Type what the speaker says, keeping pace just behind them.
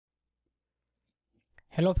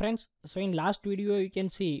Hello friends, so in last video you can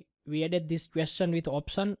see we added this question with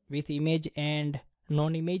option with image and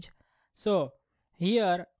non-image. So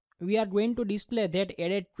here we are going to display that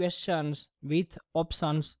added questions with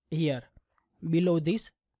options here below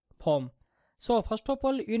this form. So first of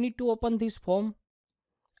all you need to open this form,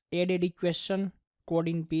 add question code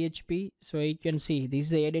in PHP. So you can see this is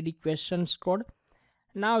the add questions code.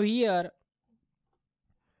 Now here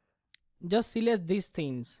just select these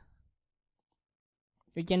things.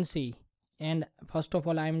 You can see, and first of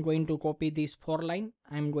all I am going to copy this for line.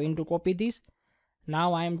 I am going to copy this.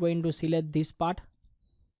 Now I am going to select this part.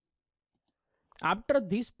 After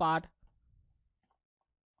this part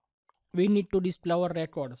we need to display our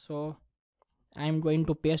record, so I am going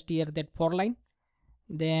to paste here that for line.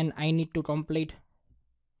 Then I need to complete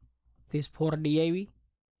this for div.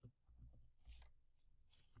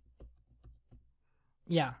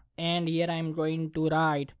 Yeah, and here I am going to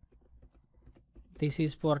write this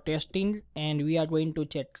is for testing, and we are going to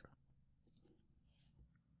check.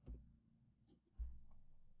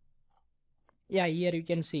 Yeah, here you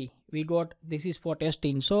can see we got this is for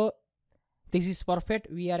testing. So this is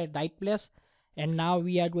perfect, we are at right place. And now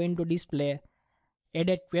we are going to display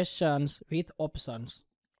added questions with options.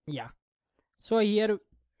 Yeah, so here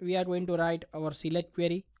we are going to write our select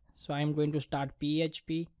query. So I am going to start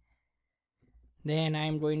PHP, then I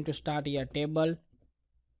am going to start here table,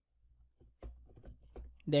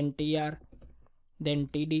 then tr, then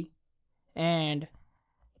td, and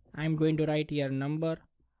I am going to write here number.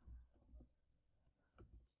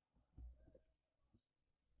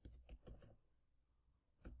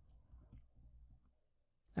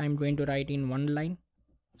 I am going to write in one line,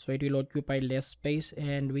 so it will occupy less space,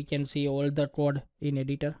 and we can see all the code in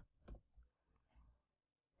editor.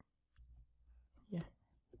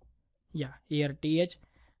 Yeah, here th.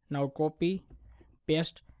 Now copy,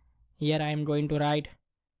 paste. Here I am going to write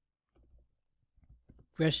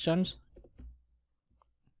questions.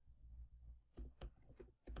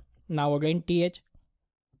 Now again th,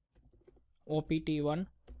 opt1,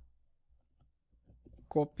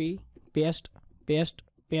 copy, paste, paste,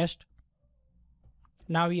 paste.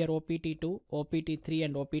 Now here opt2, opt3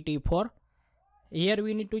 and opt4. Here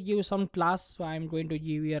we need to give some class, so I am going to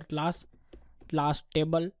give here class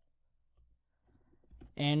table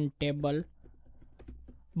and table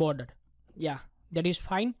border. Yeah, that is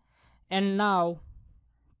fine. And now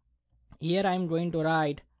here I am going to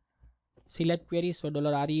write select query. So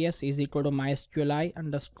 $res is equal to mysqli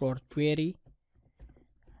underscore query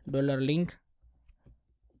 $link,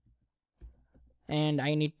 and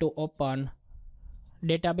I need to open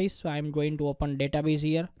database. So I am going to open database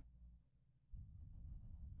here,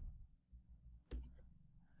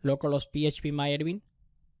 localhost php myadmin.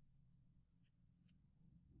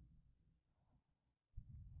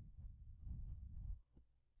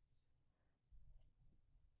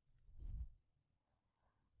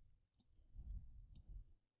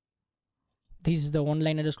 This is the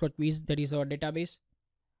online underscore quiz, that is our database,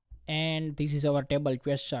 and this is our table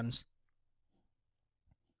questions.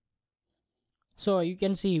 So you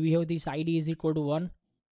can see we have this id is equal to 1.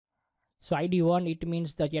 So id 1, it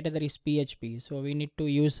means the category is PHP, so we need to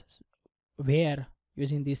use where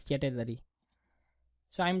using this category.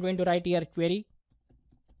 So I'm going to write here query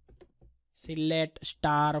select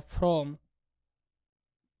star from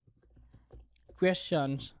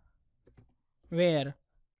questions where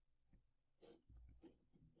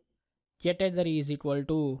category is equal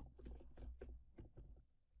to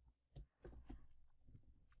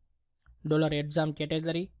 $exam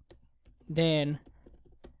category, then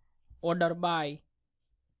order by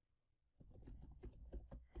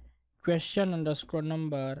question underscore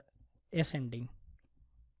number ascending.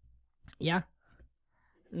 Yeah,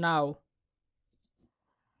 now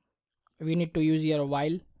we need to use here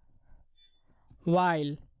while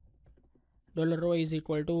 $row is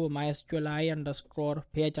equal to mysqli underscore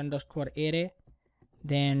fetch underscore array,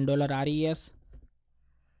 then $res,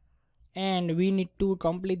 and we need to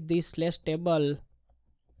complete this slash table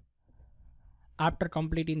after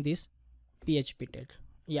completing this PHP tag.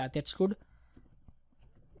 Yeah, that's good.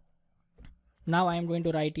 Now I am going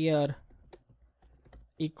to write here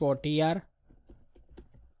echo tr,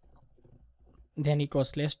 then echo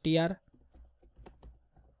slash tr,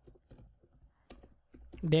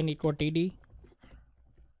 then echo td,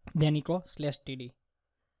 then echo slash td.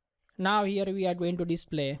 Now here we are going to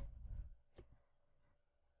display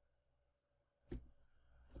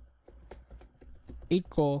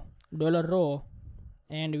echo $row,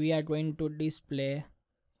 and we are going to display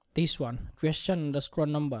this one question underscore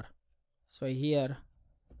number. So here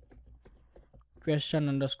question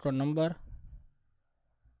underscore number,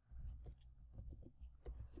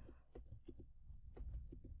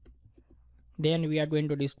 Then we are going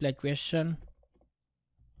to display question.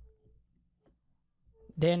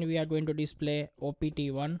 Then we are going to display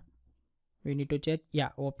opt1. We need to check, yeah,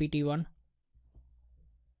 opt1.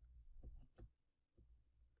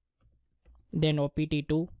 Then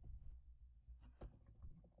opt2.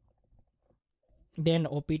 Then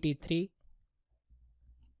opt3.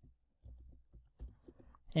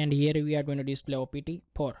 And here we are going to display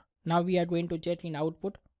opt4. Now we are going to check in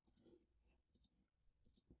output.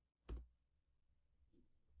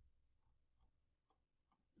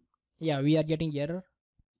 Yeah, we are getting error.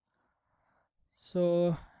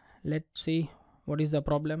 So let's see what is the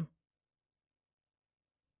problem.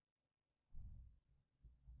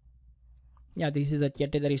 Yeah, this is the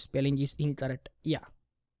category spelling is incorrect. Yeah.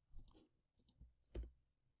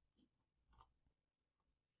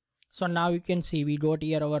 So now you can see we got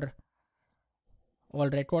here our all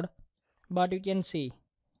record, but you can see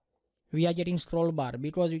we are getting scroll bar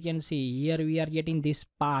because you can see here we are getting this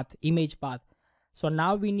path, image path. So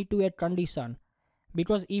now we need to add condition,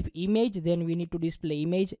 because if image, then we need to display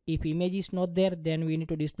image. If image is not there, then we need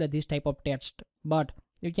to display this type of text. But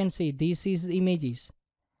you can see this is images,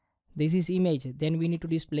 this is image, then we need to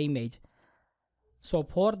display image. So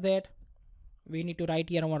for that we need to write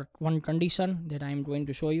here one condition that I am going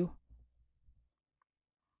to show you.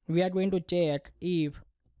 We are going to check if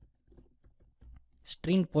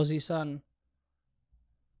string position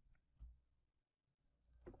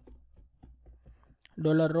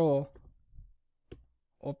 $row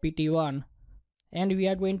opt1, and we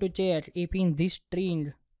are going to check if in this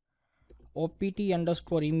string opt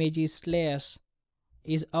underscore images slash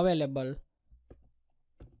is available.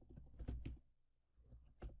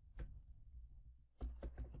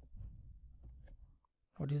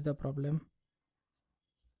 What is the problem?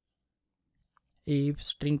 If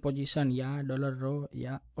string position, yeah, $row,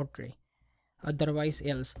 yeah, okay, otherwise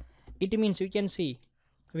else. It means you can see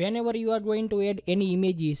whenever you are going to add any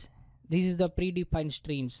images, this is the predefined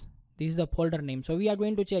strings, this is the folder name. So we are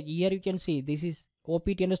going to check here. You can see this is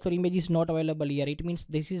opt underscore image is not available here. It means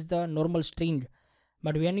this is the normal string,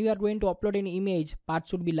 but when you are going to upload an image, part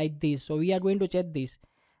should be like this. So we are going to check this.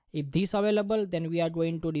 If this available, then we are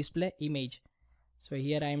going to display image. So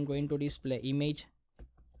here I am going to display image,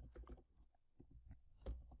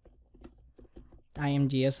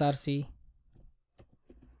 imgsrc,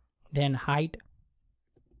 then height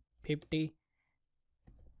 50.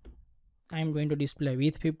 I am going to display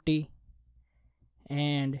width 50,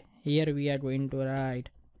 and here we are going to write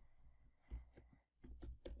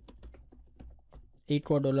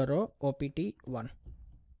equal $row opt1.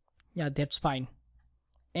 Yeah, that's fine.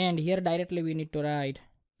 And here directly we need to write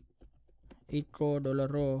equal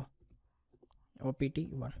 $row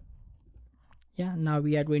opt1. Yeah, now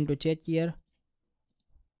we are going to check here.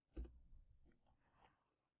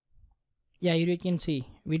 Yeah, here you can see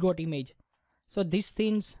we got image. So these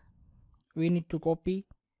things we need to copy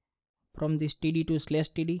from this td to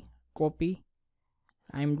 /td, copy.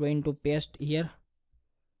 I'm going to paste here,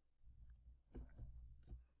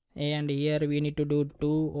 and here we need to do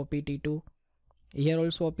 2 opt2, here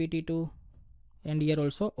also opt2, and here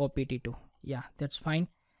also opt2. Yeah, that's fine.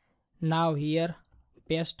 Now here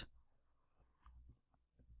paste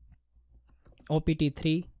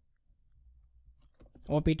opt3,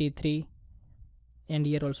 opt3, and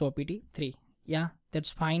here also opt3. Yeah, that's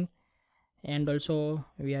fine. And also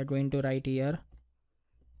we are going to write here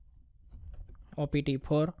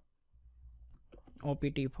opt4,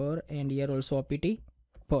 opt4, and here also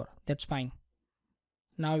opt4. That's fine.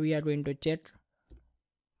 Now we are going to check.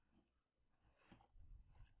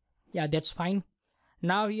 Yeah, that's fine.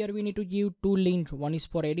 Now here we need to give two links, one is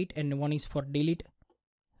for edit and one is for delete.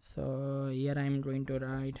 So here I am going to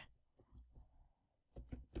write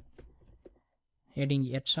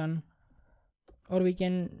heading action, or we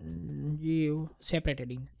can give separate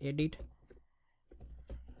heading, edit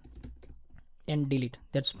and delete.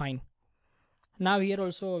 That's fine. Now here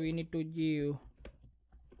also we need to give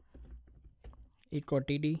equal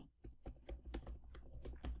td.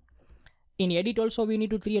 In edit also we need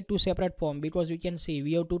to create two separate form, because you can see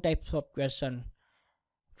we have two types of question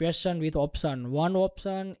with option. One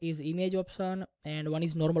option is image option and one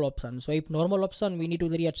is normal option. So if normal option, we need to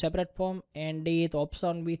create separate form, and with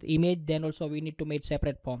option with image, then also we need to make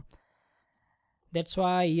separate form. That's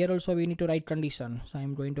why here also we need to write condition. So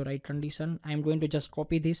I'm going to write condition. I'm going to just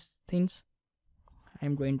copy these things.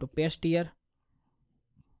 I'm going to paste here.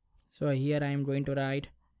 So here I'm going to write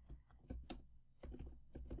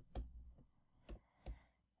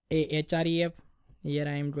a href. Here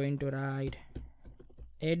I'm going to write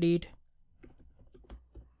edit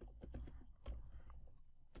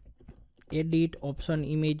edit option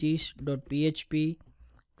images dot php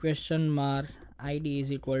question mark id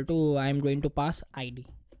is equal to, I am going to pass id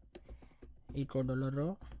equal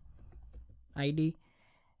 $row id,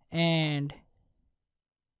 and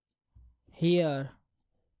here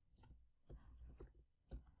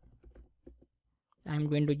I'm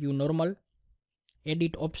going to use normal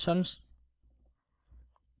edit option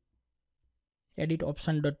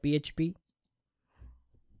dot php.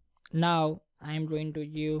 Now I'm going to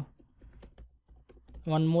use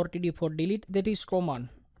one more td for delete, that is common.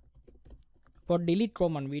 For delete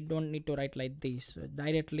command we don't need to write like this,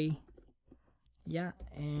 directly, yeah,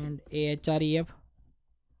 and ahref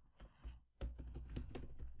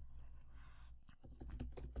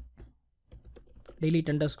delete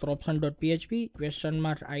underscore option dot php question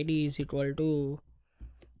mark id is equal to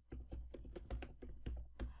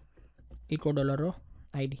 $row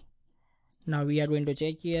id. Now we are going to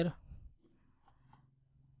check here.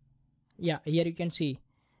 Yeah, here you can see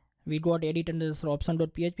we got edit underscore option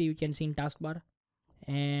dot php, you can see in taskbar,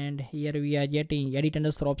 and here we are getting edit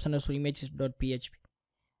underscore option underscore images dot php,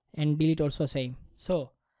 and delete also same.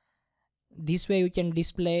 So this way you can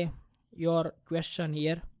display your question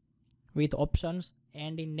here with options,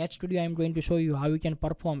 and in next video I am going to show you how you can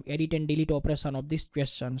perform edit and delete operation of these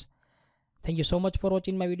questions. Thank you so much for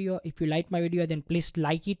watching my video. If you like my video, then please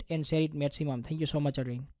like it and share it maximum. Thank you so much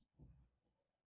again.